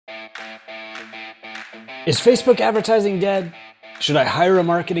Is Facebook advertising dead? Should I hire a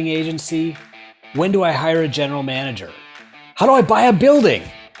marketing agency? When do I hire a general manager? How do I buy a building?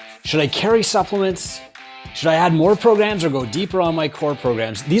 Should I carry supplements? Should I add more programs or go deeper on my core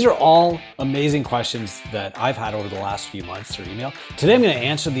programs? These are all amazing questions that I've had over the last few months through email. Today, I'm going to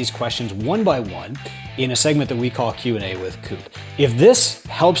answer these questions one by one in a segment that we call Q&A with Coop. If this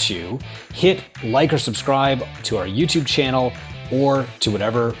helps you, hit like or subscribe to our YouTube channel or to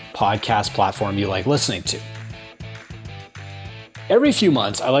whatever podcast platform you like listening to. Every few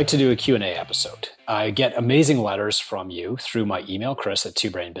months, I like to do a Q&A episode. I get amazing letters from you through my email,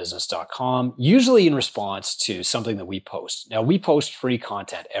 chris@twobrainbusiness.com, usually in response to something that we post. Now, we post free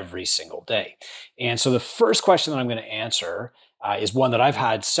content every single day. And so the first question that I'm going to answer is one that I've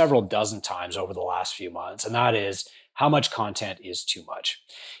had several dozen times over the last few months, and that is, how much content is too much?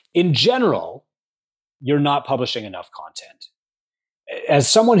 In general, you're not publishing enough content. As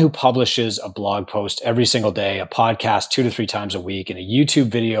someone who publishes a blog post every single day, a podcast 2 to 3 times a week, and a YouTube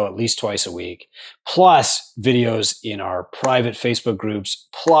video at least twice a week, plus videos in our private Facebook groups,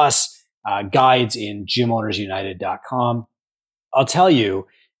 plus guides in gymownersunited.com, I'll tell you,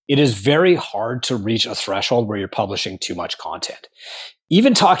 it is very hard to reach a threshold where you're publishing too much content.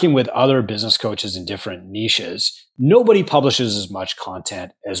 Even talking with other business coaches in different niches, nobody publishes as much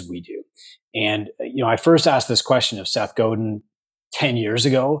content as we do. And I first asked this question of Seth Godin 10 years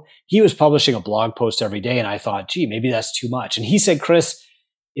ago. He was publishing a blog post every day, and I thought, gee, maybe that's too much. And he said, Chris,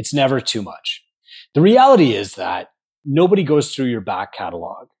 it's never too much. The reality is that nobody goes through your back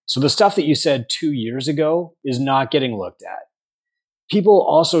catalog. So the stuff that you said 2 years ago is not getting looked at. People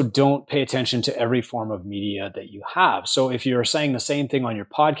also don't pay attention to every form of media that you have. So if you're saying the same thing on your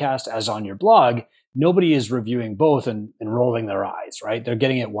podcast as on your blog, nobody is reviewing both and rolling their eyes, right? They're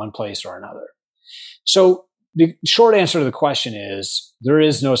getting it one place or another. So the short answer to the question is, there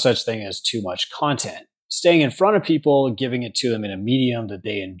is no such thing as too much content. Staying in front of people, giving it to them in a medium that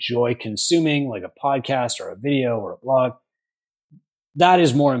they enjoy consuming, like a podcast or a video or a blog, that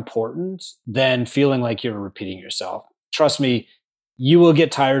is more important than feeling like you're repeating yourself. Trust me, you will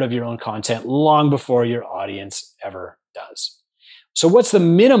get tired of your own content long before your audience ever does. So what's the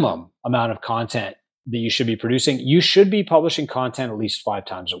minimum amount of content that you should be producing? You should be publishing content at least 5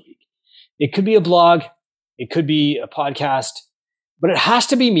 times a week. It could be a blog, it could be a podcast, but it has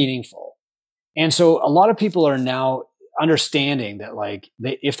to be meaningful. And so a lot of people are now understanding that,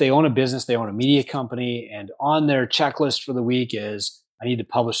 if they own a business, they own a media company, and on their checklist for the week is, I need to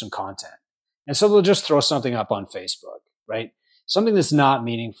publish some content. And so they'll just throw something up on Facebook, right? Something that's not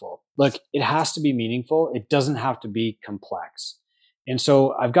meaningful. Look, it has to be meaningful. It doesn't have to be complex. And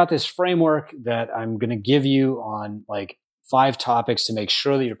so I've got this framework that I'm going to give you on 5 topics to make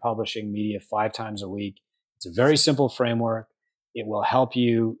sure that you're publishing media 5 times a week. It's a very simple framework. It will help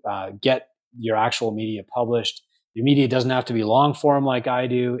you get your actual media published. Your media doesn't have to be long form like I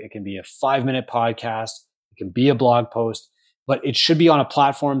do. It can be a 5-minute podcast. It can be a blog post, but it should be on a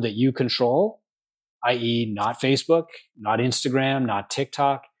platform that you control, i.e. not Facebook, not Instagram, not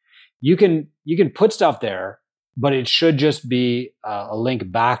TikTok. You can put stuff there, but it should just be a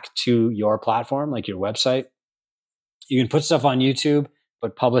link back to your platform, like your website. You can put stuff on YouTube,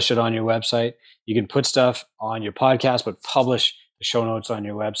 but publish it on your website. You can put stuff on your podcast, but publish the show notes on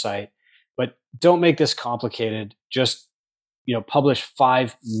your website. But don't make this complicated. Just, publish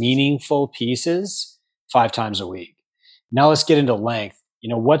 5 meaningful pieces 5 times a week. Now let's get into length.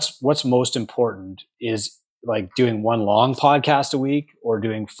 What's most important is doing 1 long podcast a week or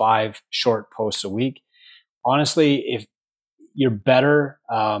doing 5 short posts a week. Honestly, if you're better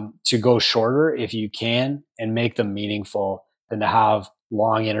to go shorter if you can and make them meaningful than to have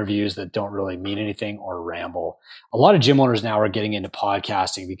long interviews that don't really mean anything or ramble. A lot of gym owners now are getting into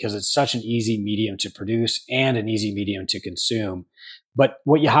podcasting because it's such an easy medium to produce and an easy medium to consume. But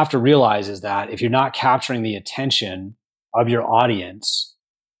what you have to realize is that if you're not capturing the attention of your audience,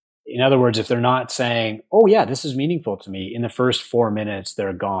 in other words, if they're not saying, oh yeah, this is meaningful to me, in the first 4 minutes,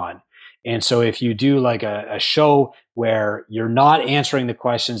 they're gone. And so if you do a show where you're not answering the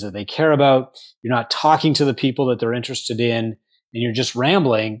questions that they care about, you're not talking to the people that they're interested in, and you're just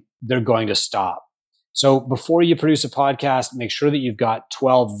rambling, they're going to stop. So before you produce a podcast, make sure that you've got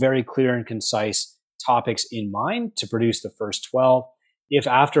 12 very clear and concise topics in mind to produce the first 12. If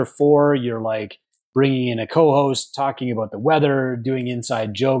after 4, you're bringing in a co-host, talking about the weather, doing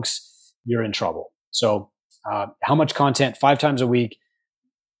inside jokes, you're in trouble. So how much content? 5 times a week.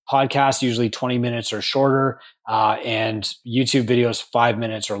 Podcast usually 20 minutes or shorter, and YouTube videos 5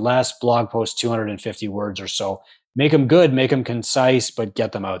 minutes or less. Blog posts 250 words or so. Make them good, make them concise, but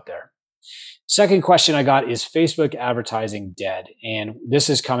get them out there. Second question I got is Facebook advertising dead? And this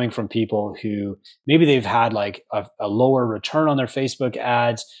is coming from people who maybe they've had like a lower return on their Facebook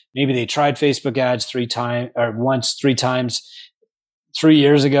ads. Maybe they tried Facebook ads 3 times 3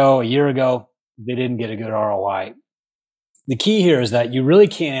 years ago, a year ago. They didn't get a good ROI. The key here is that you really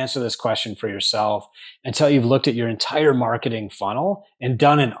can't answer this question for yourself until you've looked at your entire marketing funnel and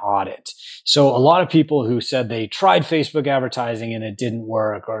done an audit. So a lot of people who said they tried Facebook advertising and it didn't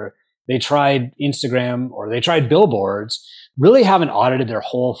work, or they tried Instagram or they tried billboards, really haven't audited their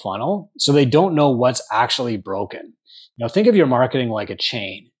whole funnel. So they don't know what's actually broken. Think of your marketing like a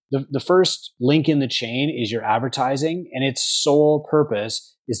chain. The first link in the chain is your advertising, and its sole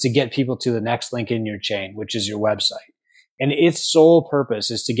purpose is to get people to the next link in your chain, which is your website. And its sole purpose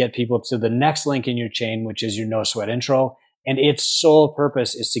is to get people to the next link in your chain, which is your No Sweat intro. And its sole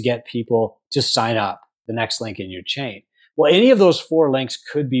purpose is to get people to sign up, the next link in your chain. Well, any of those 4 links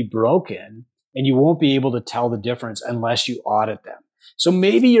could be broken, and you won't be able to tell the difference unless you audit them. So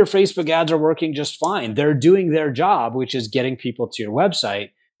maybe your Facebook ads are working just fine. They're doing their job, which is getting people to your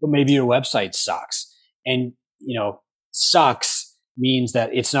website, but maybe your website sucks. And, sucks means that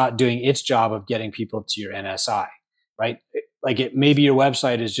it's not doing its job of getting people to your NSI. Right? Maybe your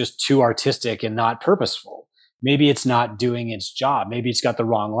website is just too artistic and not purposeful. Maybe it's not doing its job. Maybe it's got the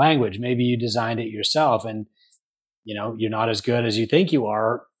wrong language. Maybe you designed it yourself and, you're not as good as you think you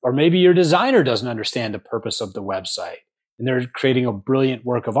are. Or maybe your designer doesn't understand the purpose of the website and they're creating a brilliant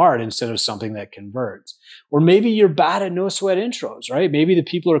work of art instead of something that converts. Or maybe you're bad at No Sweat intros, right? Maybe the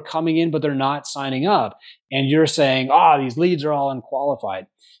people are coming in, but they're not signing up. And you're saying, these leads are all unqualified.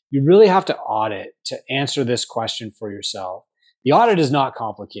 You really have to audit to answer this question for yourself. The audit is not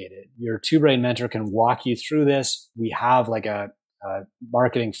complicated. Your Two Brain mentor can walk you through this. We have like a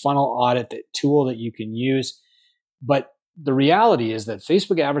marketing funnel audit tool that you can use. But the reality is that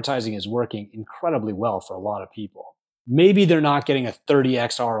Facebook advertising is working incredibly well for a lot of people. Maybe they're not getting a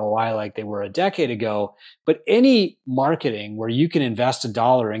 30x ROI like they were a decade ago, but any marketing where you can invest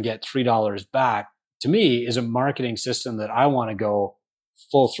 $1 and get $3 back, to me, is a marketing system that I want to go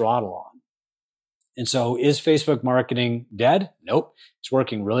full throttle on. And so is Facebook marketing dead? Nope. It's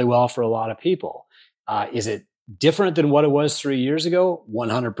working really well for a lot of people. Is it different than what it was 3 years ago?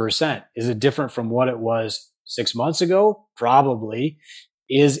 100%. Is it different from what it was 6 months ago? Probably.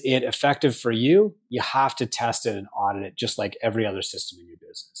 Is it effective for you? You have to test it and audit it just like every other system in your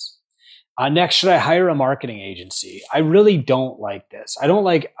business. Next, should I hire a marketing agency? I really don't like this. I don't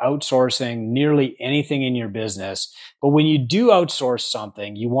like outsourcing nearly anything in your business. But when you do outsource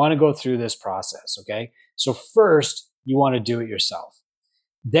something, you want to go through this process, okay? So first, you want to do it yourself.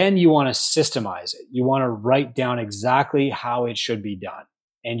 Then you want to systemize it. You want to write down exactly how it should be done.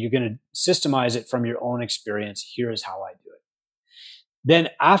 And you're going to systemize it from your own experience. Here is how I do it. Then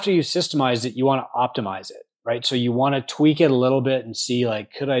after you've systemized it, you want to optimize it. Right? So you want to tweak it a little bit and see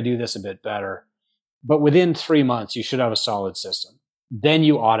could I do this a bit better? But within 3 months, you should have a solid system. Then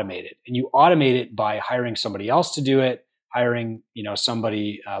you automate it, and you automate it by hiring somebody else to do it, hiring,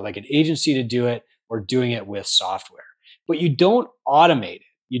 somebody like an agency to do it, or doing it with software. But you don't automate it.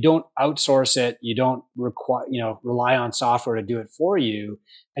 You don't outsource it. You don't rely on software to do it for you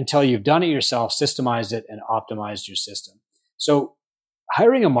until you've done it yourself, systemized it, and optimized your system. So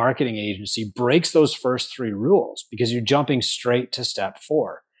hiring a marketing agency breaks those first 3 rules because you're jumping straight to step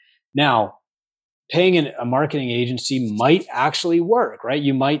 4. Now, paying a marketing agency might actually work, right?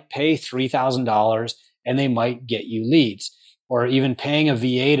 You might pay $3,000 and they might get you leads. Or even paying a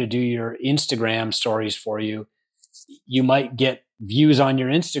VA to do your Instagram stories for you, you might get views on your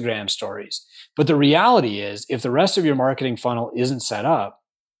Instagram stories. But the reality is, if the rest of your marketing funnel isn't set up,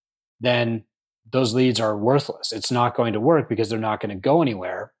 then those leads are worthless. It's not going to work because they're not going to go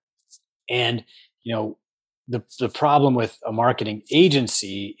anywhere. And, the problem with a marketing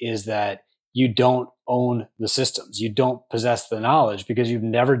agency is that you don't own the systems. You don't possess the knowledge because you've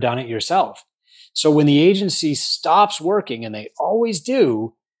never done it yourself. So when the agency stops working, and they always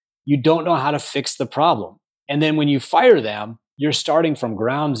do, you don't know how to fix the problem. And then when you fire them, you're starting from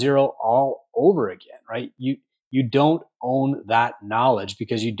ground zero all over again, right? You don't own that knowledge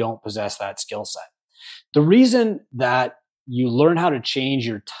because you don't possess that skill set. The reason that you learn how to change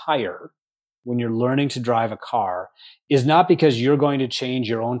your tire when you're learning to drive a car is not because you're going to change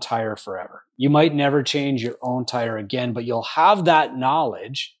your own tire forever. You might never change your own tire again, but you'll have that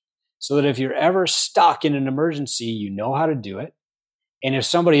knowledge so that if you're ever stuck in an emergency, you know how to do it. And if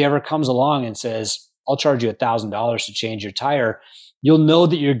somebody ever comes along and says, I'll charge you $1,000 to change your tire, you'll know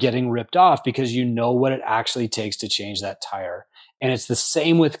that you're getting ripped off because you know what it actually takes to change that tire. And it's the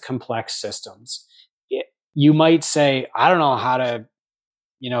same with complex systems. You might say, I don't know how to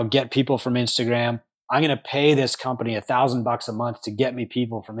get people from Instagram. I'm going to pay this company $1,000 a month to get me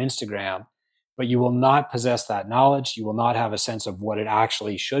people from Instagram, but you will not possess that knowledge. You will not have a sense of what it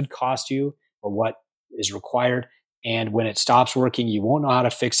actually should cost you or what is required. And when it stops working, you won't know how to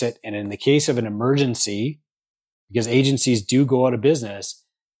fix it. And in the case of an emergency, because agencies do go out of business,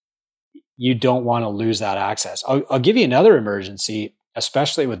 you don't want to lose that access. I'll give you another emergency,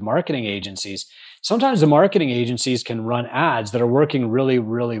 especially with marketing agencies. Sometimes the marketing agencies can run ads that are working really,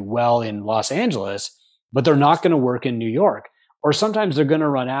 really well in Los Angeles, but they're not going to work in New York. Or sometimes they're going to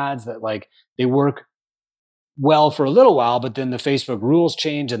run ads that they work well for a little while, but then the Facebook rules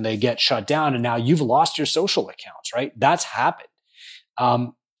change and they get shut down. And now you've lost your social accounts, right? That's happened.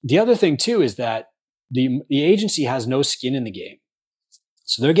 The other thing too is that the agency has no skin in the game.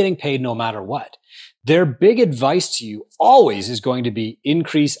 So they're getting paid no matter what. Their big advice to you always is going to be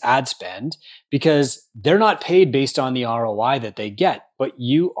increase ad spend, because they're not paid based on the ROI that they get, but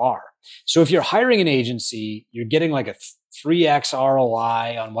you are. So if you're hiring an agency, you're getting like a 3x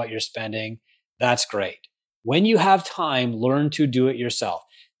ROI on what you're spending. That's great. When you have time, learn to do it yourself.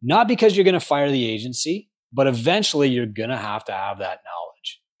 Not because you're going to fire the agency, but eventually you're going to have that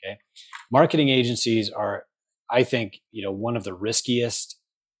knowledge. Okay. Marketing agencies are, I think, one of the riskiest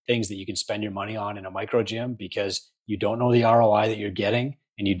things that you can spend your money on in a micro gym, because you don't know the ROI that you're getting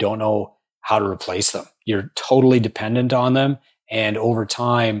and you don't know how to replace them. You're totally dependent on them. And over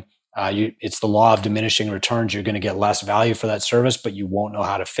time, it's the law of diminishing returns. You're going to get less value for that service, but you won't know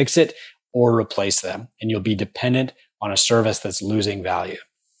how to fix it or replace them. And you'll be dependent on a service that's losing value.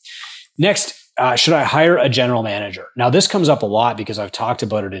 Next, should I hire a general manager? Now, this comes up a lot because I've talked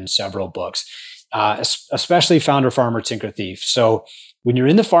about it in several books, especially Founder, Farmer, Tinker, Thief. So when you're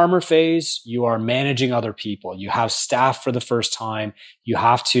in the farmer phase, you are managing other people. You have staff for the first time. You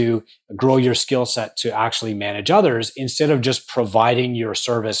have to grow your skill set to actually manage others instead of just providing your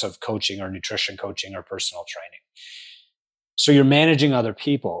service of coaching or nutrition coaching or personal training. So you're managing other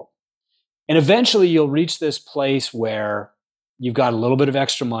people. And eventually you'll reach this place where you've got a little bit of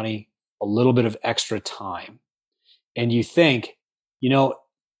extra money, a little bit of extra time. And you think,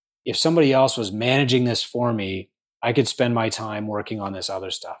 if somebody else was managing this for me, I could spend my time working on this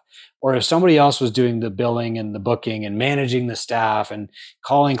other stuff. Or if somebody else was doing the billing and the booking and managing the staff and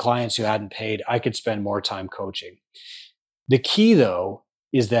calling clients who hadn't paid, I could spend more time coaching. The key, though,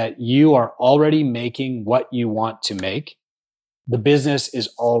 is that you are already making what you want to make. The business is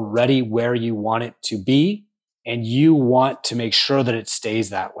already where you want it to be, and you want to make sure that it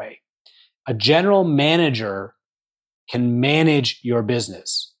stays that way. A general manager can manage your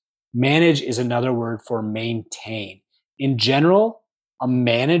business. Manage is another word for maintain. In general, a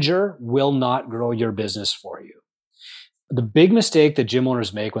manager will not grow your business for you. The big mistake that gym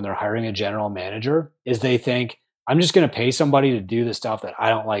owners make when they're hiring a general manager is they think, I'm just going to pay somebody to do the stuff that I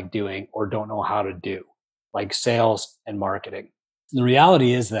don't like doing or don't know how to do, like sales and marketing. And the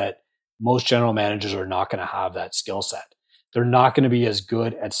reality is that most general managers are not going to have that skill set. They're not going to be as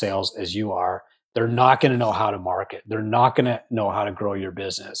good at sales as you are. They're not going to know how to market. They're not going to know how to grow your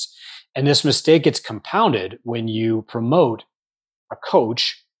business. And this mistake gets compounded when you promote a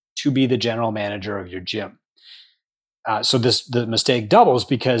coach to be the general manager of your gym. So the mistake doubles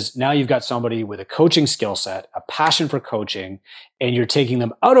because now you've got somebody with a coaching skill set, a passion for coaching, and you're taking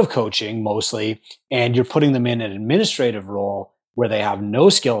them out of coaching mostly, and you're putting them in an administrative role where they have no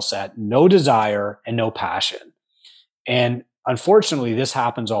skill set, no desire, and no passion. And unfortunately, this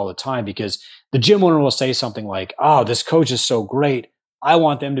happens all the time because the gym owner will say something like, oh, this coach is so great. I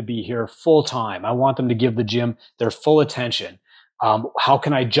want them to be here full time. I want them to give the gym their full attention. How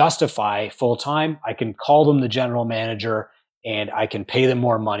can I justify full time? I can call them the general manager and I can pay them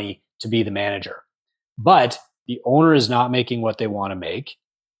more money to be the manager. But the owner is not making what they want to make.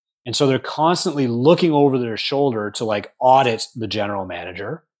 And so they're constantly looking over their shoulder to audit the general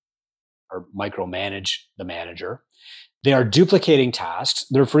manager or micromanage the manager. They are duplicating tasks.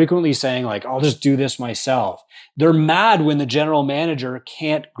 They're frequently saying I'll just do this myself. They're mad when the general manager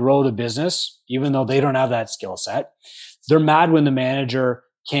can't grow the business, even though they don't have that skill set. They're mad when the manager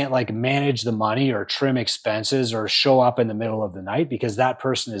can't manage the money or trim expenses or show up in the middle of the night because that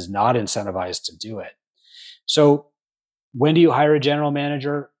person is not incentivized to do it. So when do you hire a general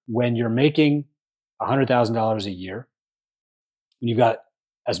manager? When you're making $100,000 a year, when you've got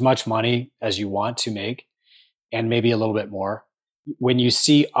as much money as you want to make, and maybe a little bit more. When you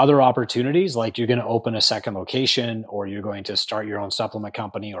see other opportunities, like you're going to open a second location or you're going to start your own supplement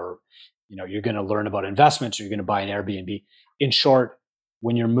company or you're going to learn about investments or you're going to buy an Airbnb. In short,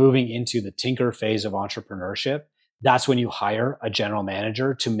 when you're moving into the tinker phase of entrepreneurship, that's when you hire a general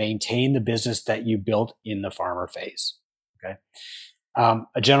manager to maintain the business that you built in the farmer phase. Okay.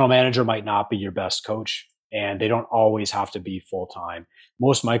 A general manager might not be your best coach, and they don't always have to be full time.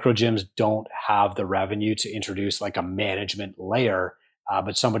 Most micro gyms don't have the revenue to introduce like a management layer,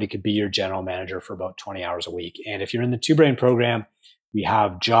 but somebody could be your general manager for about 20 hours a week. And if you're in the Two Brain program, we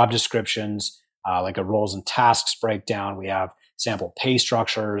have job descriptions, like a roles and tasks breakdown. We have sample pay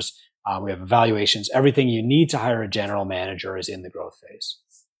structures. We have evaluations. Everything you need to hire a general manager is in the growth phase.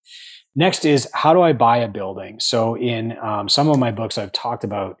 Next is, how do I buy a building? So in some of my books, I've talked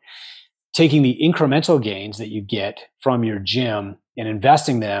about taking the incremental gains that you get from your gym and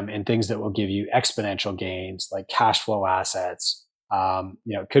investing them in things that will give you exponential gains, like cash flow assets.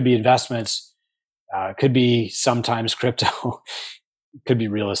 It could be investments, could be sometimes crypto, could be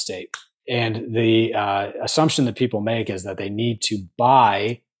real estate. And the assumption that people make is that they need to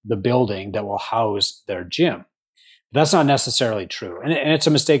buy the building that will house their gym. That's not necessarily true. And it's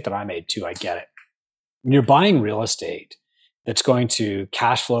a mistake that I made too. I get it. When you're buying real estate that's going to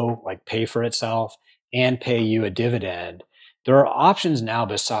cash flow, like pay for itself and pay you a dividend, there are options now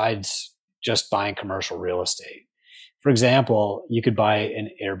besides just buying commercial real estate. For example, you could buy an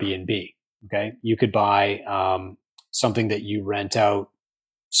Airbnb. Okay. You could buy something that you rent out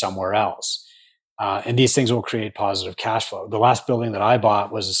somewhere else. And these things will create positive cash flow. The last building that I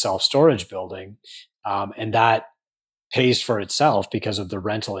bought was a self-storage building. And that pays for itself because of the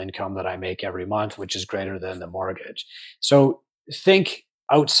rental income that I make every month, which is greater than the mortgage. So think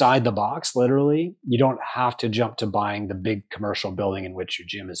outside the box, literally. You don't have to jump to buying the big commercial building in which your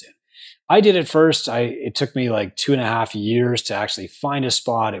gym is in. I did it first. It took me like 2.5 years to actually find a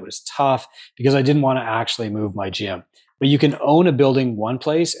spot. It was tough because I didn't want to actually move my gym. But you can own a building one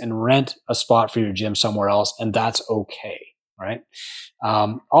place and rent a spot for your gym somewhere else, and that's okay, right?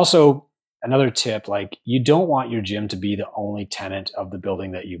 Also, another tip, like you don't want your gym to be the only tenant of the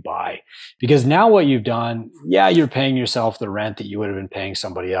building that you buy, because now what you've done, yeah, you're paying yourself the rent that you would have been paying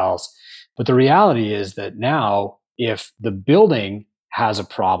somebody else. But the reality is that now if the building has a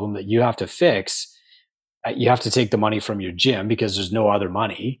problem that you have to fix, you have to take the money from your gym because there's no other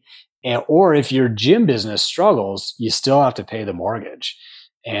money. Or if your gym business struggles, you still have to pay the mortgage.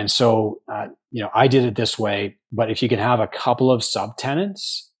 And so, I did it this way, but if you can have a couple of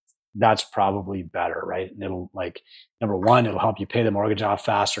subtenants, that's probably better, right? And it'll, like, number one, it'll help you pay the mortgage off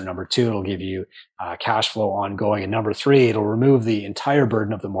faster. Number two, it'll give you cash flow ongoing. And number three, it'll remove the entire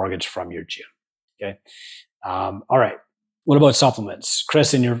burden of the mortgage from your gym. Okay. All right. What about supplements?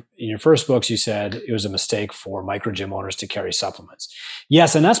 Chris, in your first books, you said it was a mistake for micro gym owners to carry supplements.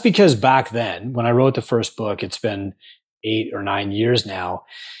 Yes. And that's because back then, when I wrote the first book, it's been 8 or 9 years now,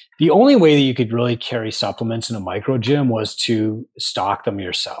 the only way that you could really carry supplements in a micro gym was to stock them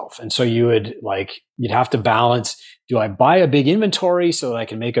yourself. And so you'd have to balance, do I buy a big inventory so that I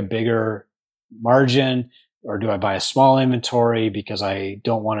can make a bigger margin? Or do I buy a small inventory because I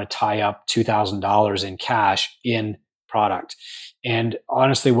don't want to tie up $2,000 in cash in product? And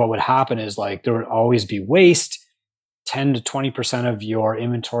honestly, what would happen is, like, there would always be waste. 10 to 20% of your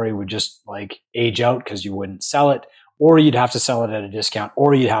inventory would just like age out because you wouldn't sell it, or you'd have to sell it at a discount,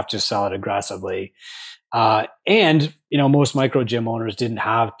 or you'd have to sell it aggressively. And most micro gym owners didn't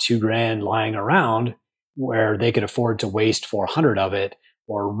have $2,000 lying around where they could afford to waste 400 of it,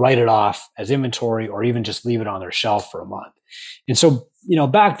 or write it off as inventory, or even just leave it on their shelf for a month. And so,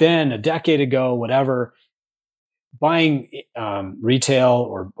 back then, a decade ago, whatever, buying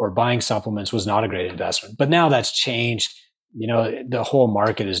retail or buying supplements was not a great investment. But now that's changed. The whole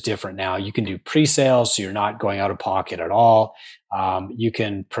market is different now. You can do pre-sales, so you're not going out of pocket at all. You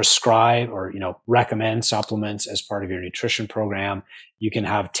can prescribe or recommend supplements as part of your nutrition program. You can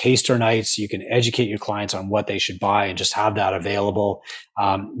have taster nights. You can educate your clients on what they should buy and just have that available.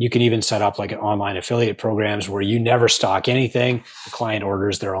 You can even set up like an online affiliate programs where you never stock anything. The client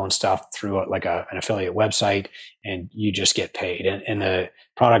orders their own stuff through an affiliate website, and you just get paid. And the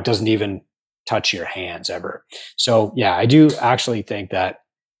product doesn't even touch your hands ever. So yeah, I do actually think that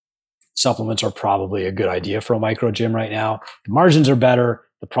supplements are probably a good idea for a micro gym right now. The margins are better.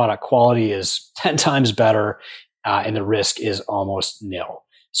 The product quality is 10 times better. And the risk is almost nil.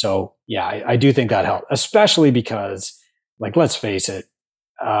 So yeah, I do think that helped, especially because, like, let's face it,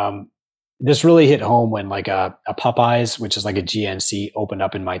 this really hit home when like a Popeyes, which is like a GNC, opened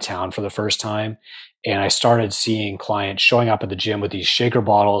up in my town for the first time. And I started seeing clients showing up at the gym with these shaker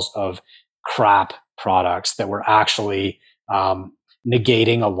bottles of crap products that were actually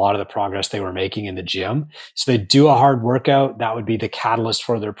negating a lot of the progress they were making in the gym. So they'd do a hard workout. That would be the catalyst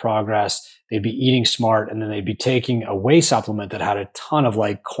for their progress. They'd be eating smart, and then they'd be taking a whey supplement that had a ton of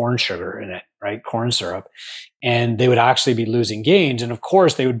like corn sugar in it, right? Corn syrup. And they would actually be losing gains. And of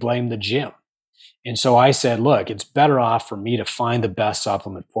course, they would blame the gym. And so I said, look, it's better off for me to find the best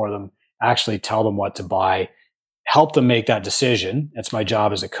supplement for them, actually tell them what to buy, help them make that decision. That's my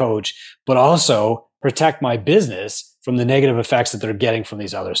job as a coach, but also protect my business from the negative effects that they're getting from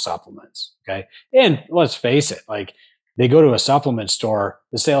these other supplements. Okay. And let's face it, like they go to a supplement store,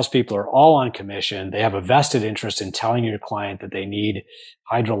 the salespeople are all on commission. They have a vested interest in telling your client that they need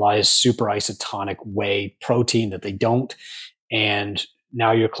hydrolyzed super isotonic whey protein that they don't. And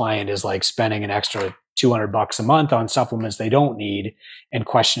now your client is like spending an extra $200 a month on supplements they don't need and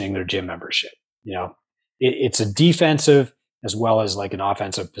questioning their gym membership. You know, it's a defensive as well as like an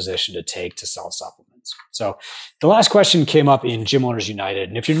offensive position to take to sell supplements. So the last question came up in Gym Owners United.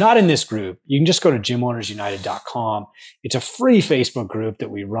 And if you're not in this group, you can just go to gymownersunited.com. It's a free Facebook group that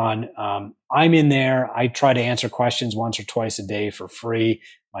we run. I'm in there. I try to answer questions once or twice a day for free.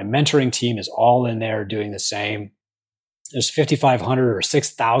 My mentoring team is all in there doing the same. There's 5,500 or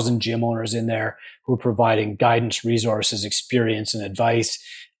 6,000 gym owners in there who are providing guidance, resources, experience, and advice.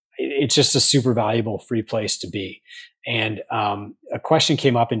 It's just a super valuable free place to be. And a question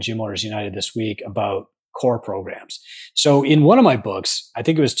came up in Gym Owners United this week about core programs. So in one of my books, I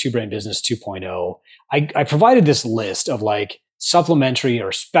think it was Two Brain Business 2.0, I provided this list of like supplementary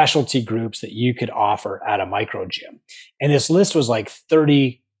or specialty groups that you could offer at a micro gym. And this list was like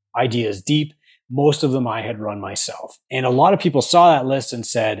 30 ideas deep. Most of them I had run myself. And a lot of people saw that list and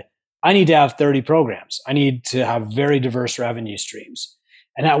said, I need to have 30 programs. I need to have very diverse revenue streams.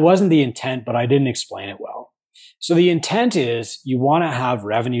 And that wasn't the intent, but I didn't explain it well. So the intent is you want to have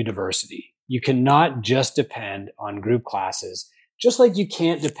revenue diversity. You cannot just depend on group classes, just like you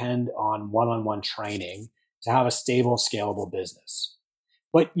can't depend on one-on-one training to have a stable, scalable business.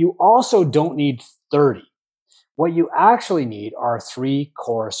 But you also don't need 30. What you actually need are 3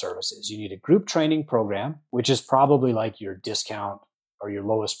 core services. You need a group training program, which is probably like your discount or your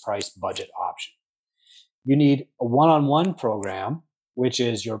lowest price budget option. You need a one-on-one program, which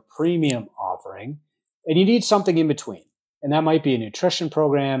is your premium offering. And you need something in between. And that might be a nutrition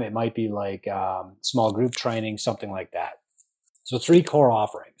program. It might be like small group training, something like that. So 3 core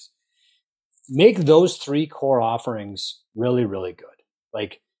offerings. Make those 3 core offerings really, really good.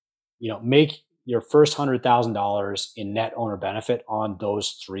 Like, make your first $100,000 in net owner benefit on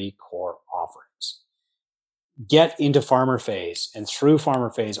those 3 core offerings. Get into farmer phase and through farmer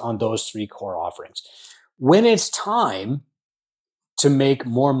phase on those 3 core offerings. When it's time to make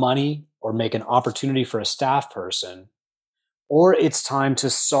more money or make an opportunity for a staff person, or it's time to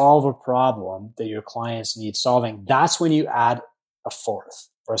solve a problem that your clients need solving, that's when you add a 4th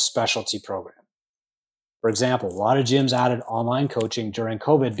or a specialty program. For example, a lot of gyms added online coaching during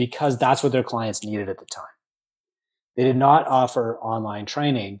COVID because that's what their clients needed at the time. They did not offer online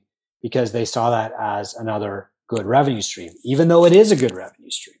training because they saw that as another good revenue stream, even though it is a good revenue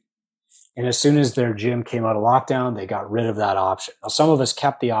stream. And as soon as their gym came out of lockdown, they got rid of that option. Now, some of us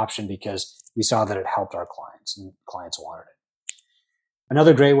kept the option because we saw that it helped our clients and clients wanted it.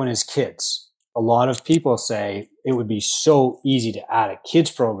 Another great one is kids. A lot of people say it would be so easy to add a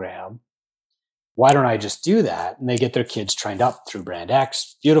kids program. Why don't I just do that? And they get their kids trained up through Brand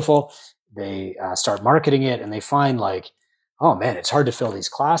X. Beautiful. They start marketing it and they find like, oh man, it's hard to fill these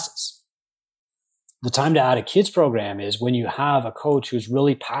classes. The time to add a kids program is when you have a coach who's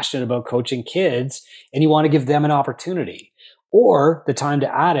really passionate about coaching kids and you want to give them an opportunity. Or the time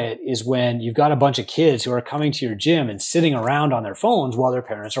to add it is when you've got a bunch of kids who are coming to your gym and sitting around on their phones while their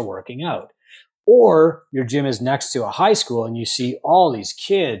parents are working out. Or your gym is next to a high school and you see all these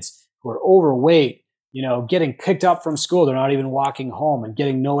kids who are overweight, getting picked up from school. They're not even walking home and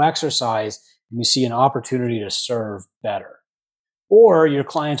getting no exercise. And you see an opportunity to serve better. Or your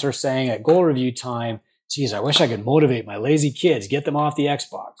clients are saying at goal review time, geez, I wish I could motivate my lazy kids, get them off the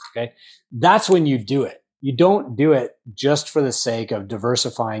Xbox. Okay. That's when you do it. You don't do it just for the sake of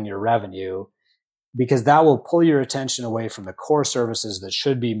diversifying your revenue, because that will pull your attention away from the core services that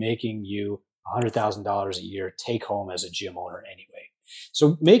should be making you $100,000 a year take home as a gym owner anyway.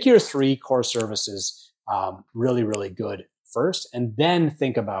 So make your 3 core services really, really good first, and then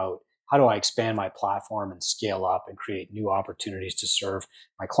think about, how do I expand my platform and scale up and create new opportunities to serve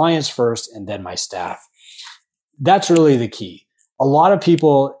my clients first and then my staff? That's really the key. A lot of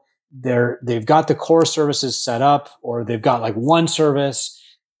people, they've got the core services set up, or they've got like one service,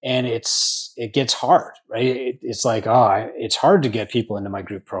 and it gets hard, right? It's like, it's hard to get people into my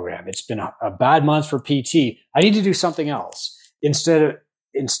group program. It's been a bad month for PT. I need to do something else.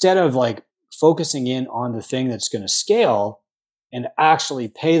 Instead of like focusing in on the thing that's going to scale and actually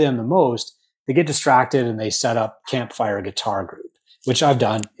pay them the most, they get distracted and they set up Campfire Guitar Group, which I've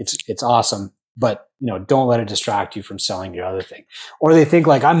done. It's awesome. but don't let it distract you from selling your other thing. Or they think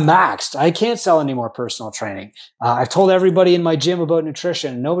like, I'm maxed. I can't sell any more personal training. I've told everybody in my gym about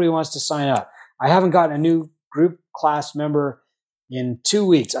nutrition and nobody wants to sign up. I haven't gotten a new group class member in 2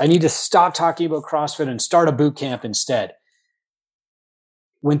 weeks. I need to stop talking about CrossFit and start a boot camp instead.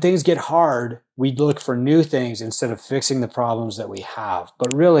 When things get hard, we look for new things instead of fixing the problems that we have.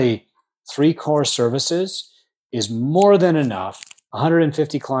 But really, 3 core services is more than enough.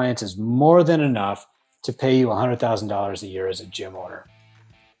 150 clients is more than enough to pay you $100,000 a year as a gym owner.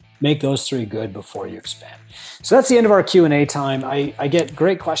 Make those 3 good before you expand. So that's the end of our Q&A time. I get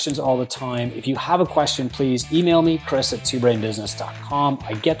great questions all the time. If you have a question, please email me, chris@twobrainbusiness.com.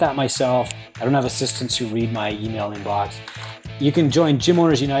 I get that myself. I don't have assistants who read my email inbox. You can join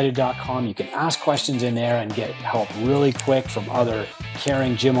gymownersunited.com. You can ask questions in there and get help really quick from other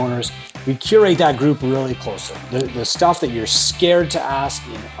caring gym owners. We curate that group really closely. The stuff that you're scared to ask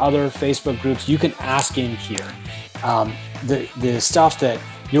in other Facebook groups, you can ask in here. The stuff that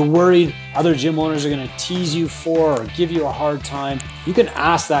you're worried other gym owners are going to tease you for or give you a hard time, you can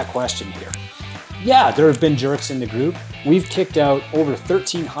ask that question here. Yeah, there have been jerks in the group. We've kicked out over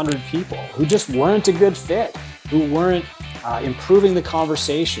 1,300 people who just weren't a good fit, who weren't improving the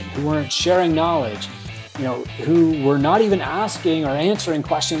conversation, who weren't sharing knowledge, who were not even asking or answering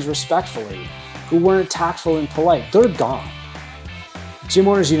questions respectfully, who weren't tactful and polite. They're gone. Gym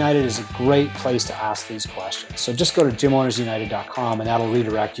Owners United is a great place to ask these questions. So just go to gymownersunited.com and that'll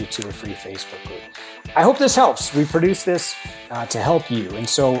redirect you to a free Facebook group. I hope this helps. We produce this to help you. And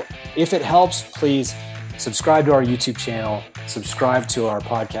so if it helps, please subscribe to our YouTube channel, subscribe to our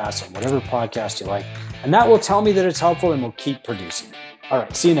podcast on whatever podcast you like, and that will tell me that it's helpful and we'll keep producing it. All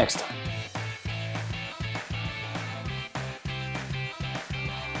right, see you next time.